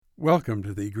Welcome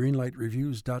to the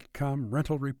GreenlightReviews.com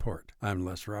Rental Report. I'm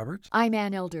Les Roberts. I'm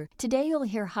Ann Elder. Today you'll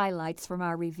hear highlights from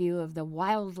our review of the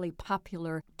wildly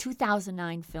popular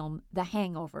 2009 film, The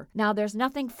Hangover. Now, there's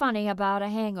nothing funny about a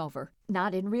hangover.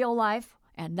 Not in real life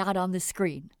and not on the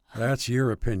screen. That's your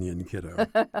opinion, kiddo.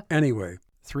 Anyway,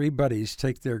 three buddies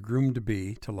take their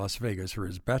groom-to-be to Las Vegas for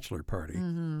his bachelor party,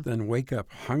 then wake up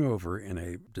hungover in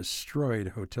a destroyed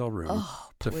hotel room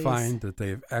to find that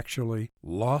they've actually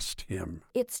lost him.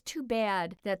 It's too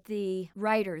bad that the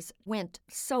writers went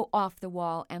so off the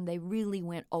wall and they really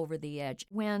went over the edge.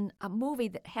 When a movie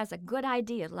that has a good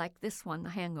idea like this one,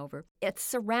 The Hangover, it's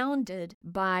surrounded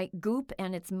by goop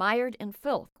and it's mired in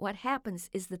filth. What happens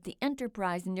is that the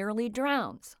Enterprise nearly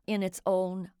drowns in its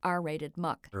own R-rated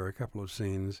muck. There are a couple of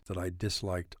scenes that I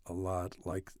disliked a lot,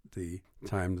 like the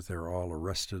time that they're all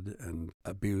arrested and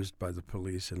abused by the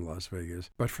police in Las Vegas.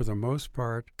 But for the most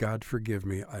part, God forgive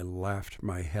me, I laughed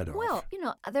my head off. Well,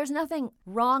 there's nothing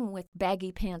wrong with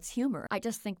baggy pants humor. I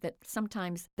just think that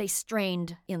sometimes they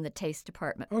strained in the taste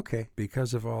department. Okay,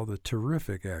 because of all the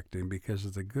terrific acting, because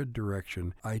of the good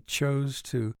direction, I chose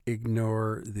to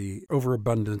ignore the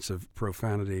overabundance of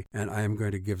profanity, and I am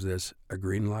going to give this a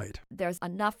green light. There's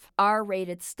enough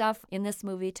R-rated stuff in this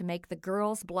movie to make the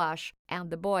girls blush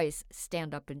and the boys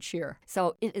stand up and cheer.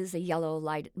 So it is a yellow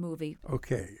light movie.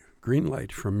 Okay, green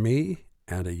light from me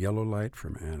and a yellow light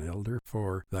from Ann Elder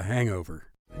for The Hangover.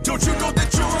 Don't you know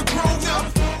that you're a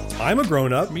grown-up? I'm a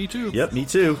grown-up. Me too. Yep, me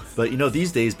too. But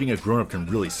these days, being a grown-up can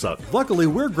really suck. Luckily,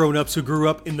 we're grown-ups who grew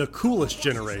up in the coolest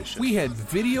generation. We had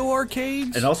video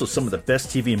arcades. And also some of the best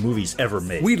TV and movies ever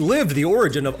made. We lived the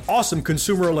origin of awesome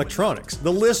consumer electronics.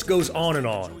 The list goes on and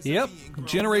on. Yep,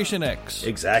 Generation X.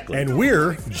 Exactly. And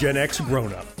we're Gen X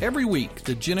grown-up. Every week,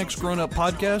 the Gen X Grown Up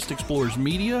podcast explores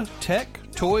media, tech,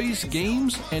 toys,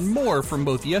 games, and more from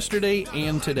both yesterday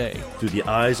and today. Through the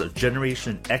eyes of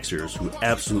Generation Xers who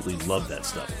absolutely love that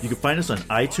stuff. You can find us on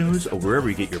iTunes or wherever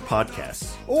you get your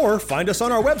podcasts. Or find us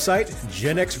on our website,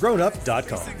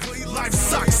 genxgrownup.com. Life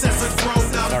sucks as a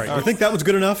grown-up. All right, you think that was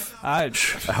good enough? I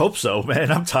hope so,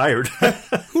 man. I'm tired.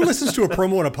 Who listens to a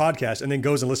promo on a podcast and then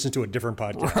goes and listens to a different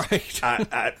podcast? Right.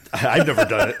 I've never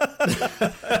done it.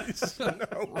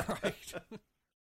 No. Right.